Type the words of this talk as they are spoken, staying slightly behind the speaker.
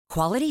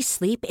Quality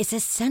sleep is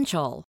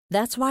essential.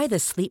 That's why the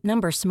Sleep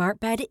Number Smart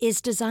Bed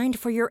is designed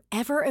for your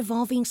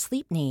ever-evolving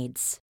sleep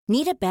needs.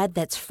 Need a bed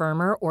that's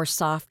firmer or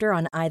softer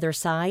on either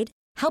side?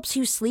 Helps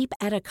you sleep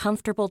at a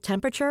comfortable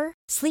temperature?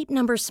 Sleep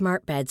Number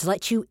Smart Beds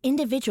let you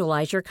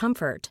individualize your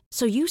comfort,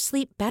 so you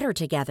sleep better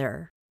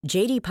together.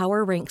 J.D.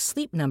 Power ranks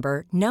Sleep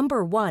Number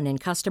number 1 in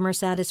customer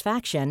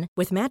satisfaction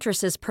with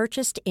mattresses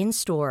purchased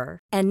in-store.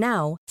 And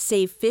now,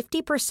 save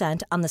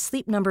 50% on the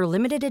Sleep Number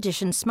Limited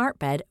Edition Smart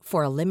Bed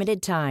for a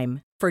limited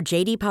time. For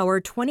J.D. Power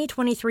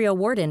 2023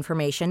 award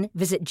information,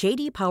 visit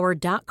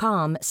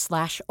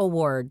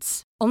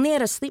jdpower.com/awards. Only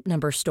at a Sleep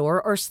Number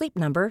store or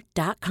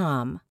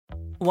sleepnumber.com.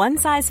 One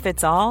size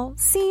fits all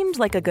seemed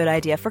like a good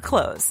idea for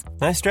clothes.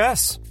 Nice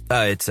dress.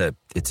 It's a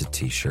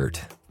t-shirt.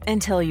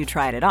 Until you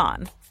tried it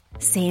on.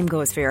 Same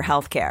goes for your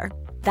healthcare.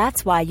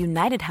 That's why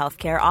United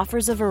Healthcare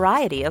offers a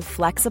variety of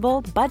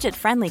flexible,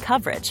 budget-friendly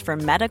coverage for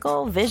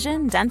medical,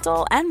 vision,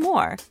 dental, and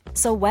more.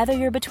 So whether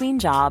you're between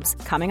jobs,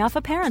 coming off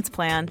a parent's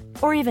plan,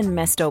 or even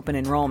missed open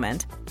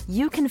enrollment,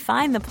 you can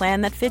find the plan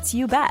that fits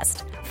you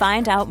best.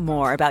 Find out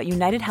more about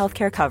United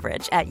Healthcare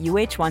coverage at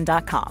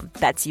uh1.com.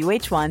 That's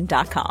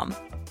uh1.com.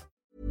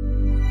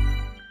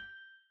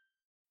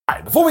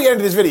 Before we get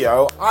into this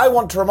video, I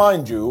want to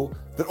remind you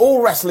that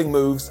all wrestling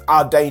moves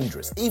are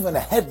dangerous. Even a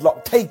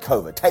headlock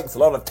takeover takes a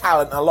lot of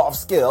talent and a lot of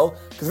skill,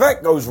 because if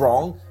that goes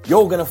wrong,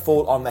 you're going to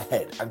fall on the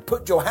head. And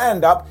put your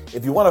hand up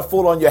if you want to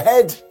fall on your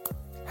head.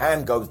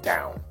 Hand goes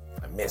down.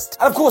 I missed.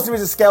 And of course there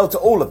is a scale to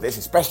all of this,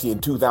 especially in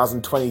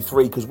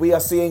 2023, because we are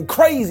seeing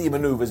crazy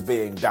maneuvers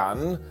being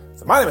done.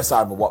 So my name is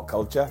Simon What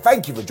Culture.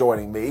 Thank you for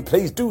joining me.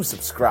 Please do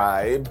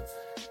subscribe.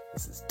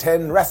 This is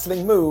 10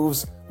 wrestling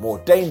moves more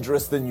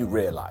dangerous than you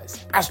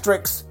realize.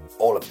 Asterisks,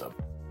 all of them.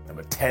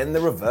 Number 10, the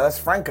reverse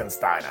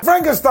Frankensteiner.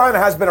 Frankensteiner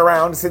has been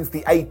around since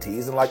the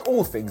 80s, and like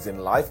all things in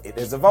life, it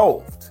has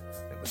evolved.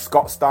 It was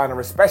Scott Steiner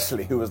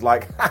especially who was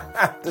like,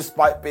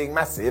 despite being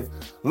massive,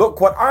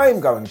 look what I'm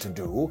going to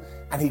do.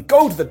 And he'd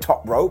go to the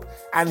top rope,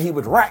 and he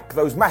would rack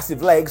those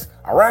massive legs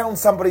around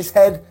somebody's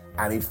head,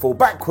 and he'd fall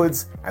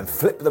backwards and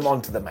flip them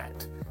onto the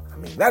mat. I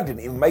mean, that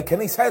didn't even make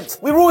any sense.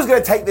 We were always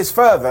going to take this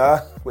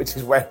further, which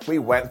is when we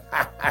went,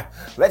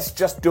 let's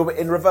just do it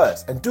in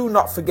reverse. And do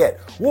not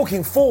forget,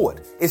 walking forward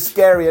is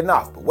scary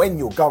enough, but when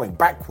you're going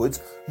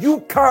backwards,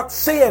 you can't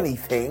see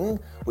anything,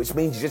 which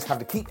means you just have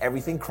to keep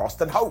everything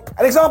crossed and hope.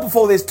 An example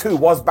for this too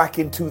was back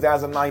in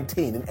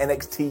 2019 in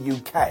NXT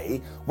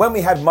UK, when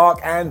we had Mark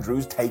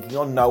Andrews taking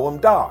on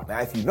Noam Dar. Now,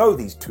 if you know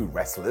these two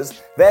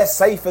wrestlers, they're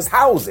safe as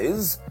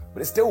houses,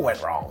 but it still went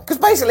wrong. Because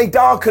basically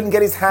Dar couldn't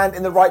get his hand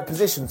in the right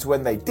position, so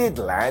when they did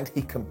land,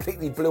 he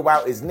completely blew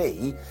out his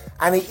knee,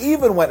 and he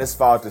even went as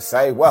far to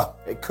say, well,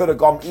 it could have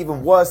gone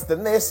even worse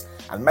than this,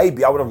 and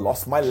maybe I would have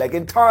lost my leg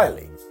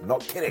entirely.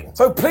 Not kidding.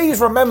 So please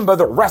remember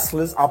that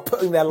wrestlers are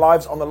putting their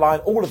lives on the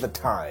line all of the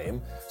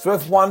time, so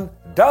if one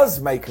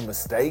does make a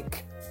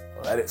mistake,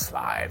 let it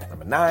slide.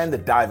 Number 9, the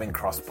diving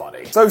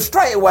crossbody. So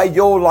straight away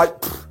you're like,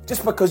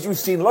 just because you've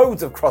seen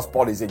loads of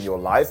crossbodies in your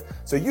life,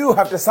 so you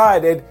have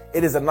decided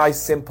it is a nice,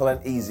 simple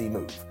and easy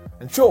move.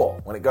 And sure,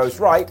 when it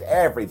goes right,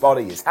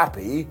 everybody is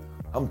happy.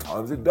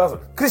 Sometimes it doesn't.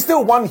 Because it's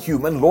still one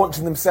human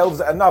launching themselves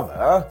at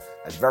another,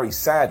 as very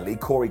sadly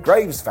Corey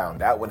Graves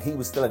found out when he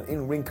was still an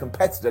in-ring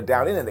competitor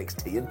down in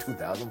NXT in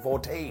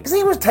 2014. Because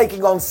he was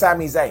taking on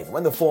Sami Zayn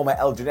when the former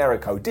El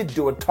Generico did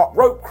do a top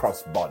rope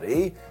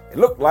crossbody. It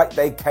looked like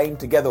they came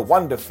together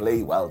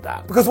wonderfully. Well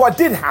done. Because what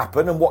did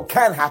happen, and what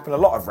can happen a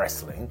lot of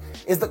wrestling,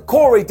 is that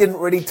Corey didn't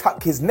really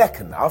tuck his neck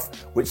enough,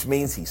 which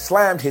means he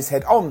slammed his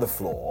head on the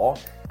floor,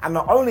 and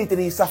not only did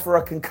he suffer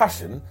a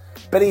concussion,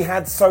 but he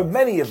had so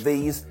many of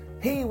these,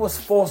 he was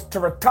forced to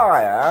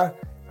retire,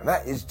 and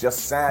that is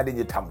just sad in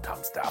your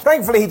tum-tum stuff.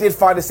 Thankfully, he did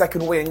find a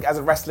second wing as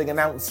a wrestling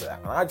announcer,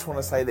 and I just want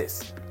to say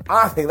this.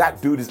 I think that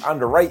dude is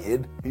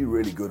underrated. He's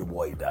really good at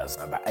what he does.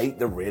 Number 8,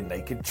 the rear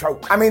naked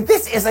choke. I mean,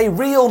 this is a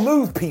real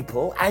move,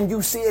 people, and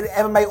you see it in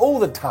MMA all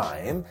the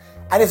time,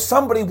 and if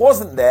somebody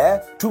wasn't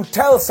there to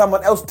tell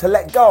someone else to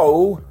let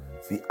go,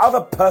 the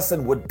other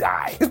person would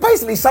die. Because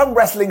basically some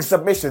wrestling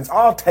submissions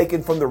are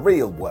taken from the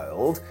real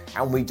world,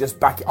 and we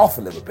just back it off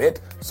a little bit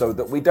so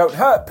that we don't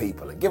hurt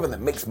people. And given that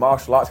mixed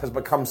martial arts has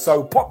become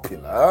so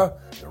popular,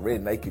 the rear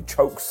naked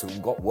choke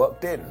soon got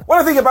worked in. When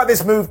I think about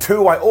this move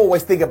too, I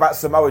always think about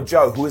Samoa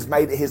Joe, who has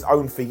made it his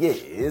own for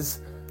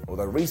years.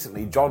 Although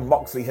recently Jon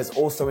Moxley has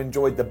also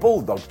enjoyed the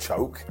bulldog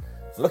choke.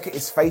 Look at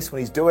his face when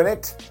he's doing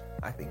it.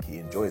 I think he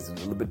enjoys it a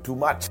little bit too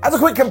much. As a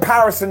quick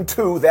comparison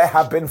too, there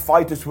have been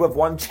fighters who have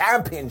won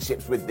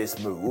championships with this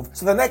move,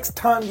 so the next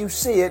time you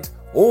see it,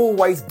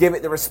 always give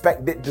it the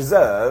respect it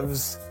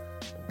deserves.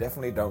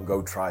 Definitely don't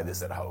go try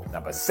this at home.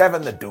 Number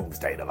 7, the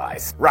Doomsday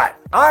Device. Right,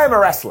 I'm a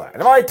wrestler,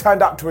 and if I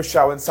turned up to a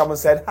show and someone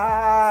said,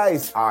 "Hi,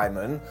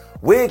 Simon,"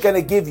 we're going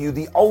to give you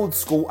the old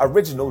school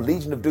original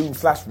Legion of Doom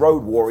 /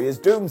 Road Warriors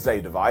Doomsday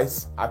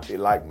device. I'd be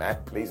like, man,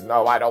 please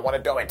no, I don't want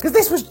to do it. Because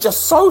this was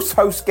just so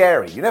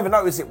scary. You never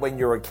notice it when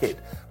you're a kid.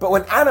 But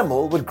when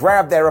Animal would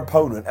grab their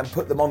opponent and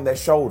put them on their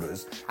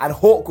shoulders, and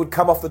Hawk would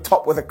come off the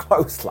top with a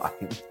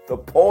clothesline, the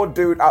poor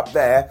dude up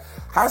there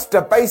has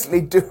to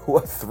basically do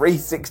a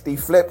 360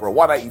 flip or a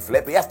 180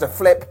 flip. He has to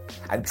flip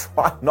and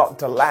try not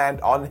to land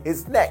on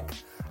his neck.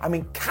 I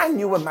mean, can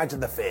you imagine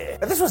the fear?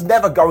 Now, this was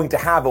never going to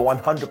have a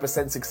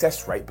 100%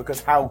 success rate,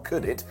 because how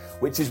could it?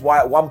 Which is why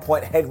at one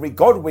point Henry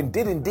Godwin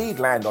did indeed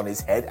land on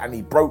his head and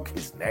he broke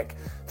his neck.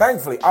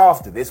 Thankfully,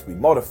 after this, we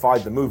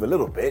modified the move a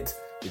little bit,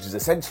 which is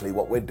essentially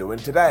what we're doing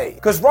today.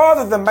 Because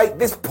rather than make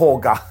this poor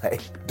guy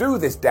do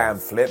this damn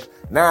flip,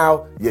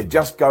 now you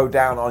just go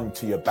down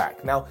onto your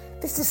back. Now,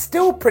 this is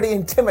still pretty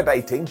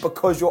intimidating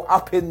because you're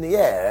up in the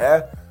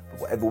air.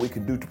 Whatever we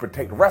can do to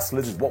protect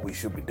wrestlers is what we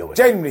should be doing.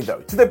 Genuinely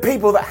though, to the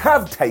people that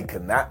have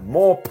taken that,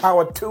 more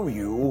power to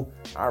you.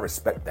 I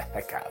respect the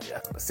heck out of you.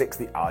 Number 6,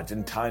 the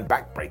Argentine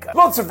backbreaker.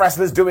 Lots of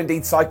wrestlers do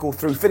indeed cycle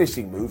through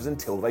finishing moves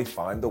until they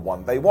find the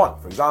one they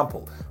want. For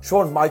example,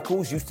 Shawn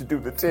Michaels used to do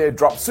the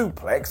teardrop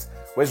suplex,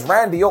 whereas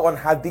Randy Orton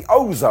had the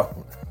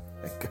ozone.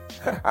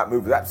 That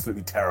move was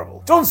absolutely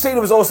terrible. John Cena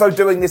was also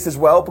doing this as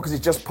well because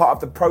it's just part of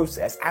the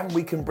process, and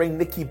we can bring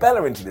Nikki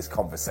Bella into this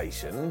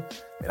conversation.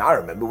 And I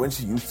remember when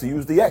she used to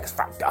use the X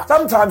Factor.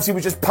 Sometimes she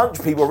would just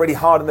punch people really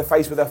hard in the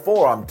face with her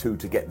forearm to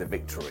get the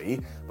victory.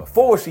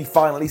 Before she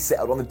finally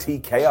settled on the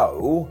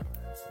TKO,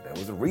 there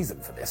was a reason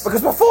for this.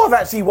 Because before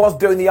that, she was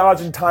doing the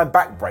Argentine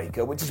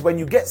backbreaker, which is when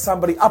you get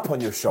somebody up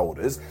on your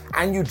shoulders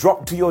and you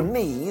drop to your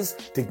knees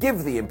to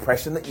give the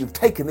impression that you've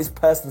taken this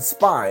person's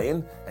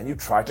spine and you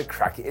try to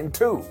crack it in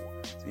two.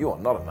 So you are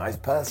not a nice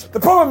person. The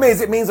problem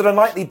is, it means on a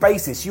nightly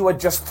basis you are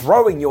just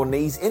throwing your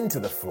knees into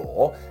the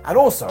floor, and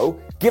also,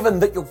 given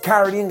that you're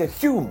carrying a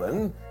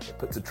human, it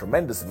puts a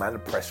tremendous amount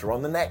of pressure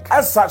on the neck.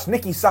 As such,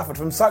 Nikki suffered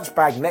from such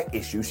bad neck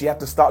issues she had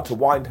to start to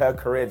wind her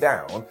career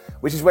down,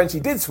 which is when she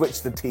did switch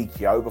to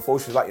TKO before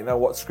she was like, you know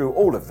what, screw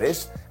all of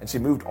this, and she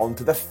moved on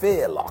to the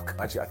Fear Lock.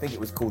 Actually, I think it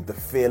was called the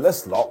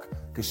Fearless Lock,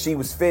 because she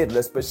was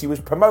fearless, but she was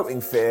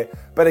promoting fear.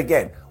 But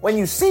again, when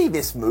you see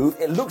this move,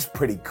 it looks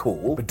pretty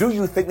cool, but do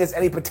you think there's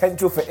any potential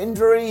for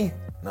injury?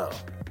 No,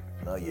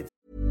 you don't.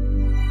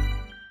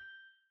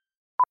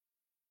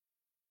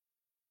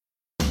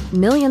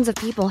 Millions of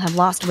people have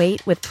lost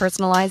weight with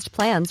personalized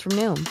plans from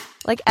Noom.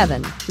 Like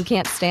Evan, who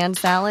can't stand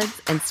salads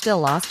and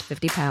still lost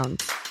 50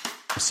 pounds.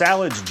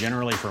 Salads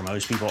generally for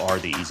most people are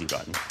the easy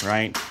button,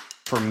 right?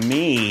 For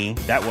me,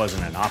 that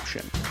wasn't an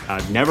option.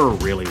 I never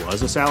really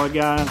was a salad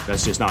guy.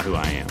 That's just not who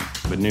I am.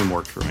 But Noom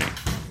worked for me.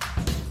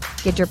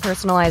 Get your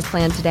personalized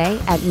plan today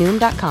at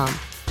Noom.com.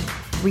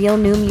 Real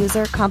Noom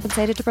user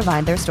compensated to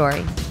provide their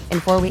story. In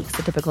 4 weeks,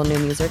 the typical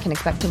Noom user can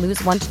expect to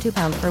lose 1 to 2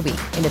 pounds per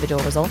week.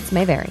 Individual results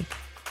may vary.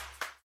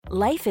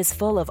 Life is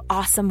full of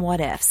awesome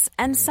what-ifs,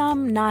 and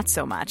some not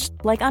so much,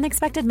 like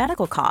unexpected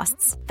medical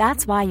costs.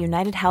 That's why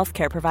United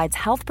Healthcare provides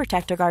Health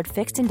Protector Guard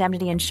fixed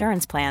indemnity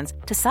insurance plans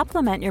to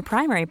supplement your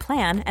primary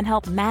plan and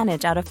help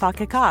manage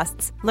out-of-pocket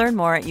costs. Learn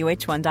more at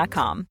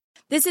uh1.com.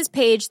 This is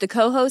Paige, the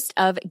co-host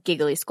of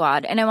Giggly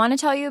Squad, and I want to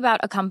tell you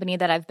about a company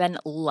that I've been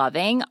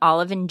loving,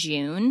 Olive &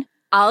 June.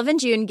 Olive &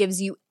 June gives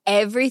you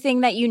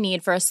everything that you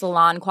need for a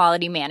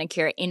salon-quality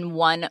manicure in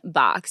one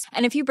box.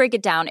 And if you break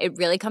it down, it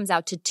really comes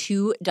out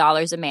to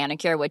 $2 a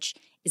manicure, which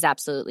is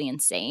absolutely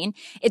insane.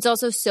 It's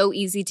also so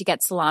easy to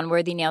get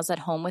salon-worthy nails at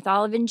home with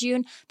Olive &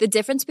 June. The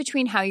difference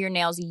between how your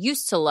nails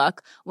used to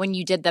look when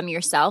you did them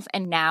yourself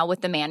and now with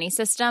the Mani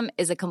system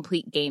is a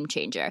complete game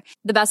changer.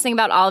 The best thing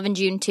about Olive &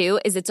 June, too,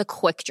 is it's a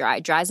quick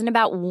dry. Dries in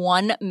about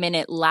 1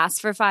 minute,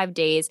 lasts for 5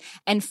 days,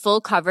 and full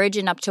coverage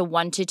in up to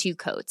 1 to 2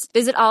 coats.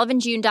 Visit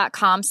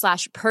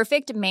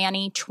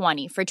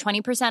oliveandjune.com/perfectmani20 for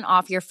 20%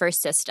 off your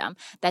first system.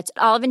 That's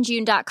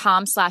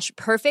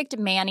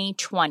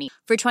oliveandjune.com/perfectmani20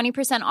 for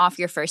 20% off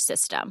your first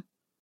system.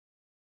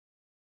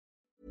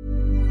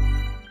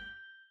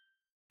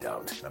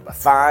 Don't. Number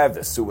 5,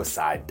 the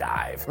suicide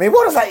dive. I mean,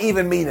 what does that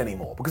even mean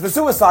anymore? Because the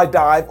suicide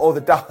dive, or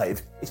the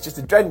dive, is just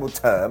a general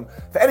term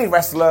for any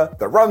wrestler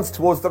that runs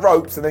towards the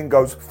ropes and then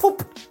goes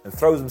whoop and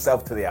throws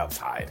himself to the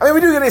outside. I mean,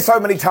 we do get it so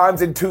many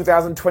times in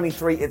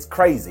 2023, it's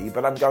crazy,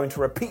 but I'm going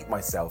to repeat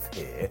myself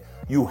here.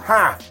 You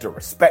have to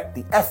respect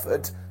the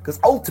effort, because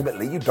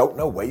ultimately you don't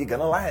know where you're going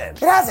to land.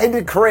 It has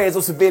ended careers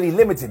or severely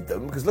limited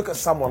them, because look at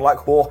someone like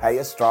Jorge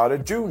Estrada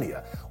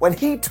Jr. When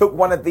he took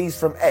one of these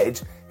from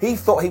Edge, he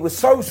thought he was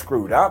so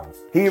screwed up,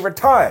 he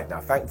retired.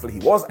 Now, thankfully, he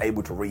was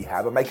able to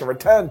rehab and make a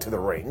return to the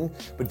ring,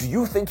 but do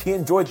you think he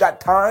enjoyed that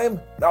time?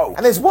 No.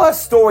 And there's worse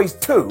stories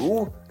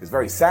too, because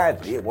very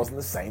sadly, it wasn't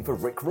the same for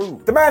Rick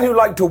Rude. The man who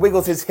liked to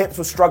wiggle his hips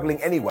was struggling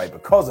anyway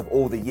because of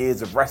all the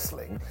years of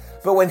wrestling,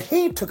 but when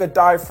he took a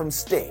dive from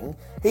Sting,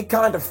 he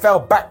kind of fell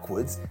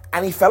backwards,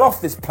 and he fell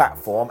off this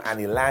platform, and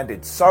he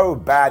landed so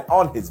bad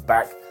on his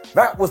back.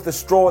 That was the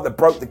straw that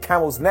broke the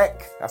camel's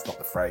neck. That's not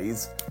the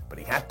phrase. but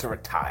he had to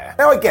retire.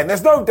 Now again,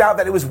 there's no doubt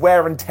that it was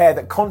wear and tear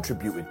that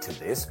contributed to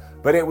this,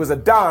 but it was a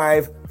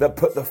dive that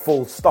put the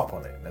full stop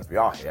on it. And as we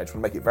are here, I just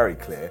want to make it very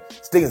clear,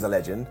 Sting is a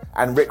legend,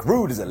 and Rick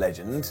Rude is a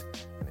legend,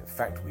 and in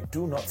fact, we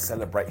do not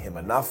celebrate him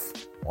enough.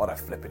 What a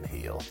flippin'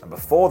 heel. And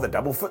before the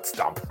double foot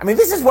stomp. I mean,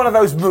 this is one of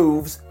those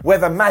moves where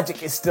the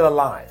magic is still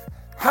alive.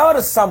 How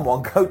does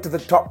someone go to the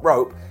top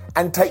rope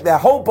and take their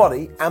whole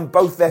body and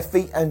both their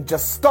feet and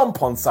just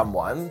stomp on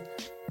someone,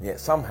 yet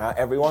somehow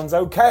everyone's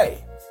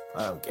okay?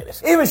 I don't get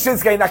it. Even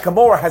Shinsuke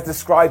Nakamura has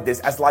described this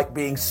as like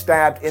being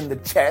stabbed in the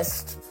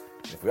chest.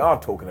 And if we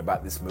are talking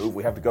about this move,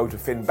 we have to go to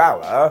Finn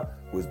Balor,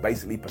 who has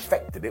basically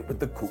perfected it with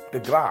the coup de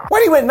grace.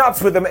 When he went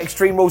nuts with them at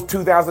Extreme Rules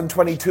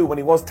 2022, when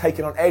he was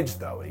taking on Edge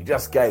though, and he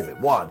just gave it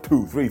 1,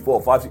 2, 3,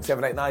 4, 5, 6,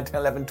 7, 8, 9, 10,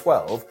 11,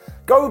 12,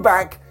 go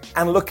back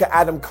and look at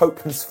Adam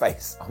Copeland's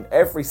face on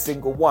every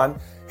single one.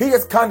 He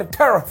is kind of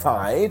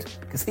terrified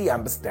because he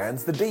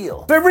understands the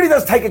deal. So it really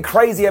does take a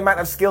crazy amount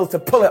of skill to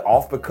pull it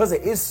off because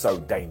it is so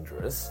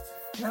dangerous.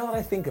 Now that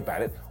I think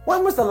about it,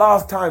 when was the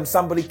last time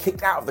somebody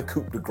kicked out of the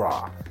coup de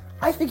grace?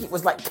 I think it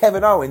was like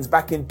Kevin Owens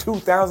back in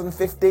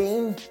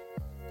 2015.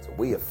 So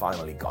we have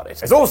finally got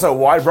it. It's also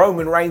why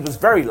Roman Reigns was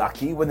very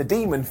lucky when the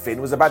Demon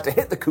Finn was about to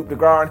hit the coup de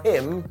grace on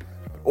him.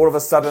 But all of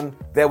a sudden,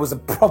 there was a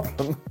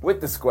problem with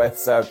the square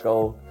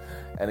circle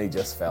and he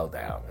just fell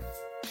down.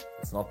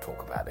 Let's not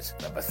talk about it.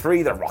 Number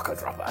 3, the Rocker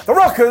Dropper. The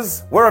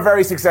Rockers were a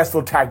very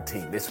successful tag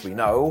team, this we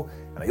know,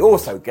 and they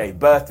also gave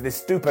birth to this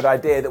stupid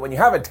idea that when you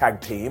have a tag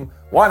team,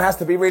 one has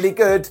to be really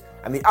good,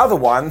 and the other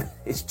one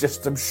is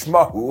just some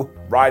schmo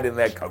riding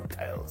their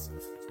coattails.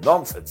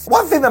 Nonsense.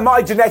 One thing that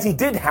Marty Jannetty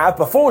did have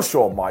before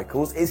Shawn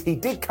Michaels is he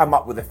did come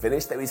up with a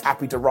finish that he's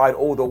happy to ride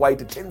all the way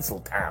to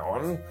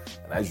Tinseltown,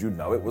 and as you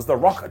know, it was the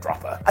Rocker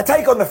Dropper. A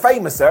take on the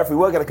Famouser, if we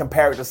were going to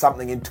compare it to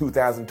something in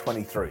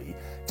 2023,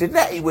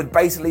 Jannetty would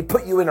basically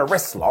put you in a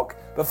wrist lock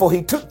before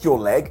he took your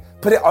leg,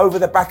 put it over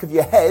the back of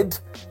your head,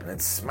 and then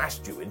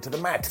smashed you into the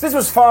mat. This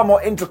was far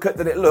more intricate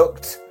than it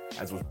looked,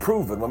 as was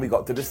proven when we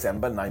got to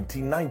December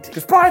 1990.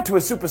 Because prior to a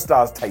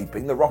Superstars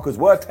taping, the Rockers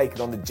were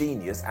taking on the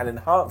genius and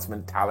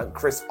enhancement talent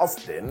Chris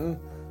Austin.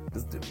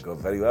 This didn't go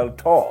very well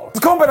at all. The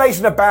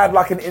combination of bad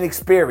luck and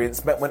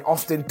inexperience meant when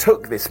Austin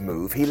took this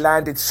move, he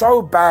landed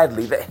so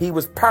badly that he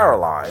was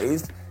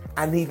paralyzed,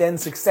 and he then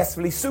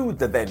successfully sued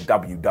the then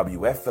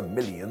WWF for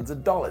millions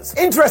of dollars.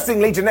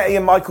 Interestingly, Jannetty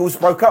and Michaels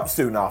broke up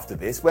soon after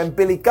this when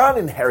Billy Gunn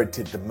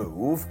inherited the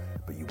move,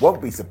 but you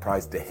won't be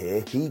surprised to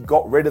hear he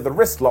got rid of the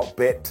wrist lock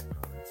bit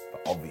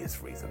for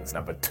obvious reasons.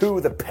 Number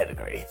 2, the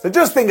Pedigree. So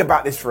just think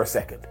about this for a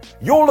second.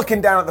 You're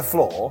looking down at the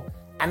floor,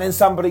 and then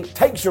somebody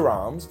takes your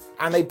arms,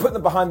 and they put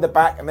them behind the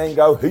back, and then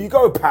go, here you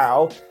go,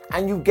 pal,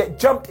 and you get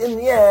jumped in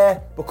the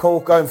air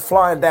before going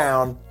flying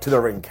down to the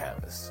ring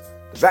canvas.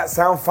 Does that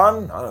sound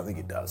fun? I don't think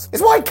it does.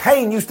 It's why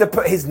Kane used to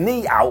put his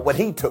knee out when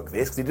he took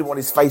this, because he didn't want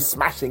his face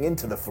smashing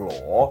into the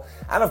floor.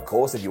 And of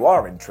course, if you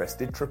are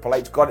interested, Triple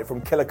H got it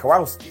from Killer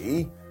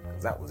Kowalski,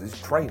 because that was his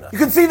trainer. You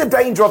can see the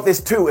danger of this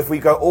too if we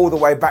go all the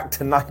way back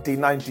to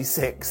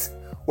 1996,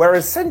 where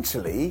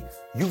essentially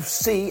you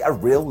see a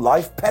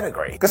real-life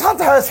pedigree. Because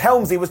Hunter Hearst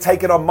Helmsley was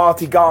taking on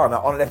Marty Garner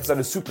on an episode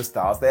of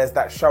Superstars, there's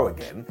that show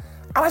again,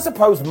 and I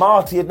suppose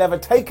Marty had never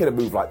taken a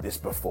move like this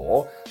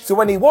before, so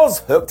when he was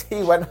hooked,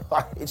 he went,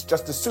 it's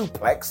just a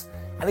suplex,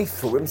 and he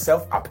threw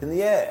himself up in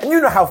the air. And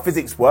you know how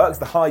physics works,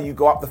 the higher you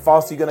go up, the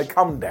faster you're going to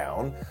come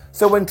down.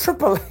 So when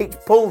Triple H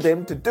pulled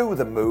him to do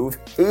the move,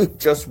 he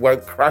just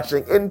went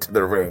crashing into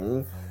the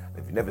ring.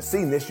 If you've never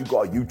seen this, you've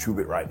got to YouTube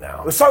it right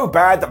now. It was so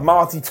bad that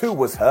Marty too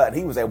was hurt, and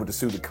he was able to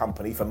sue the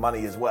company for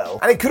money as well.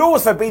 And it could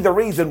also be the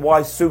reason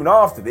why soon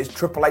after this,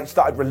 Triple H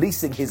started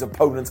releasing his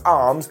opponent's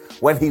arms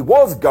when he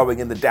was going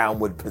in the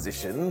downward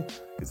position,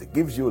 because it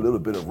gives you a little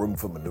bit of room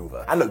for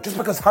maneuver. And look, just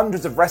because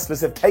hundreds of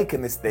wrestlers have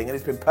taken this thing and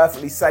it's been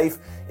perfectly safe,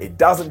 it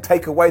doesn't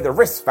take away the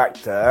risk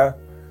factor.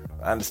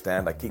 I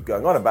understand, I keep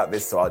going on about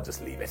this, so I'll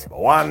just leave it.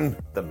 1,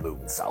 the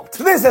moonsault.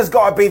 So this has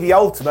got to be the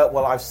ultimate,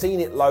 well, I've seen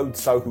it load,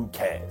 so who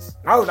cares?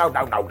 No.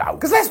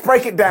 Because let's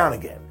break it down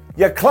again.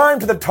 You climb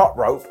to the top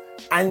rope,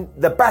 and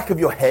the back of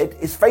your head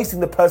is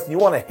facing the person you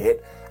want to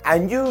hit,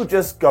 and you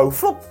just go,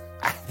 flop,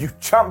 and you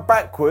jump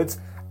backwards,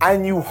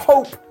 and you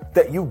hope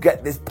that you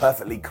get this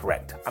perfectly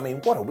correct. I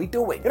mean, what are we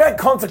doing? It had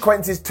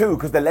consequences too,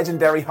 because the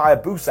legendary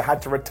Hayabusa had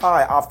to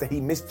retire after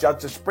he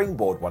misjudged a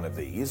springboard one of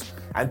these.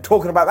 And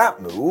talking about that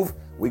move,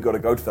 we got to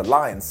go to the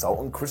Lionsault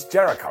and Chris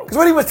Jericho. Because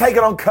when he was taking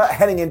on Kurt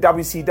Hennig in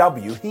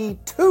WCW, he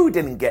too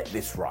didn't get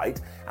this right.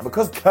 And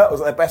because Kurt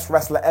was the best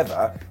wrestler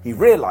ever, he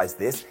realized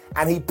this,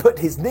 and he put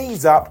his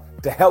knees up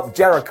to help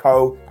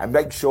Jericho and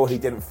make sure he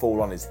didn't fall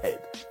on his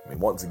head. I mean,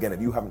 once again, if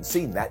you haven't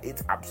seen that,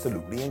 it's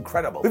absolutely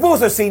incredible. We've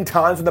also seen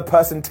times when the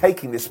person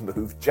taking this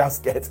move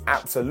just gets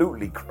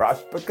absolutely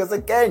crushed because,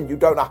 again, you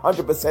don't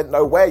 100%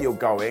 know where you're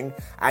going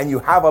and you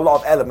have a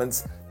lot of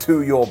elements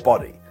to your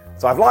body.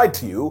 So I've lied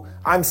to you.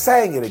 I'm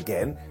saying it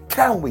again.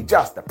 Can we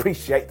just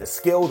appreciate the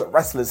skill that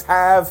wrestlers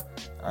have?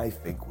 I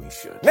think we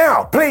should.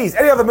 Now, please,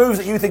 any other moves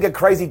that you think are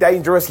crazy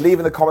dangerous, leave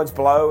in the comments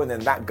below, and then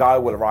that guy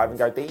will arrive and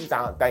go, these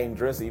aren't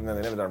dangerous, even though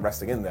they've never done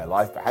wrestling in their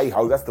life. But hey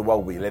ho, that's the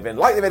world we live in.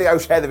 Like the video,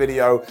 share the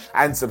video,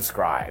 and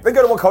subscribe. Then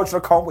go to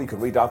whatculture.com where you can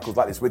read articles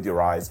like this with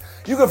your eyes.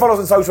 You can follow us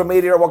on social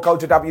media at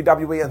whatculture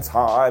WWE, and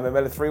I'm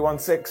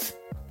Miller316.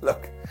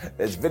 Look,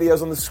 there's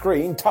videos on the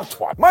screen. Touch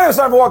one. My name is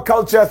Simon What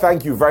Culture.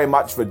 Thank you very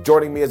much for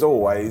joining me as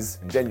always.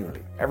 And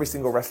genuinely, every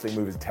single wrestling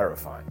move is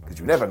terrifying because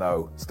you never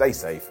know. Stay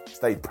safe,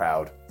 stay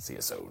proud. See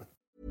you soon.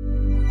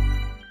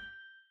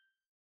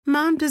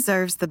 Mom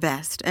deserves the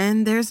best,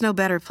 and there's no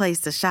better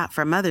place to shop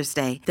for Mother's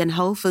Day than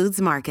Whole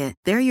Foods Market.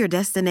 They're your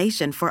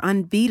destination for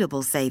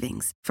unbeatable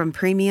savings, from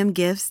premium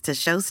gifts to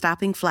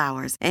show-stopping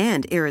flowers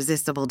and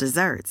irresistible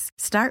desserts.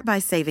 Start by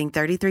saving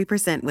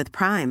 33% with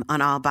Prime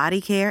on all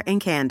body care and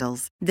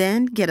candles.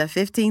 Then get a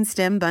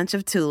 15-stem bunch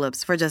of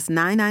tulips for just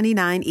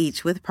 $9.99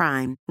 each with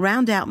Prime.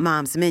 Round out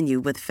Mom's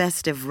menu with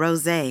festive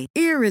rosé,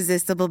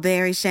 irresistible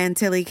berry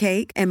chantilly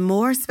cake, and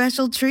more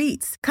special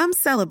treats. Come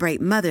celebrate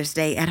Mother's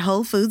Day at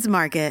Whole Foods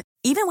Market.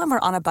 Even when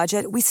we're on a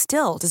budget, we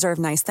still deserve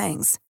nice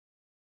things.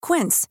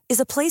 Quince is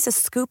a place to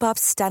scoop up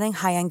stunning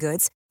high-end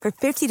goods for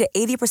 50 to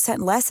 80%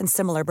 less than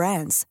similar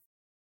brands.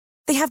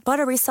 They have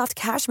buttery soft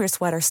cashmere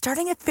sweaters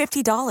starting at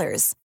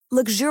 $50,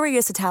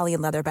 luxurious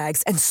Italian leather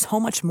bags, and so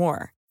much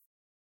more.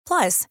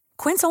 Plus,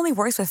 Quince only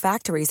works with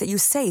factories that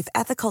use safe,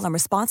 ethical, and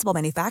responsible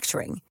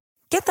manufacturing.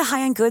 Get the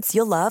high-end goods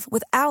you'll love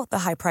without the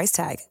high price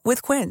tag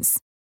with Quince.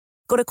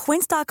 Go to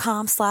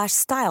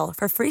quince.com/style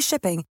for free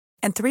shipping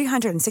and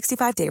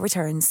 365-day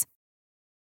returns.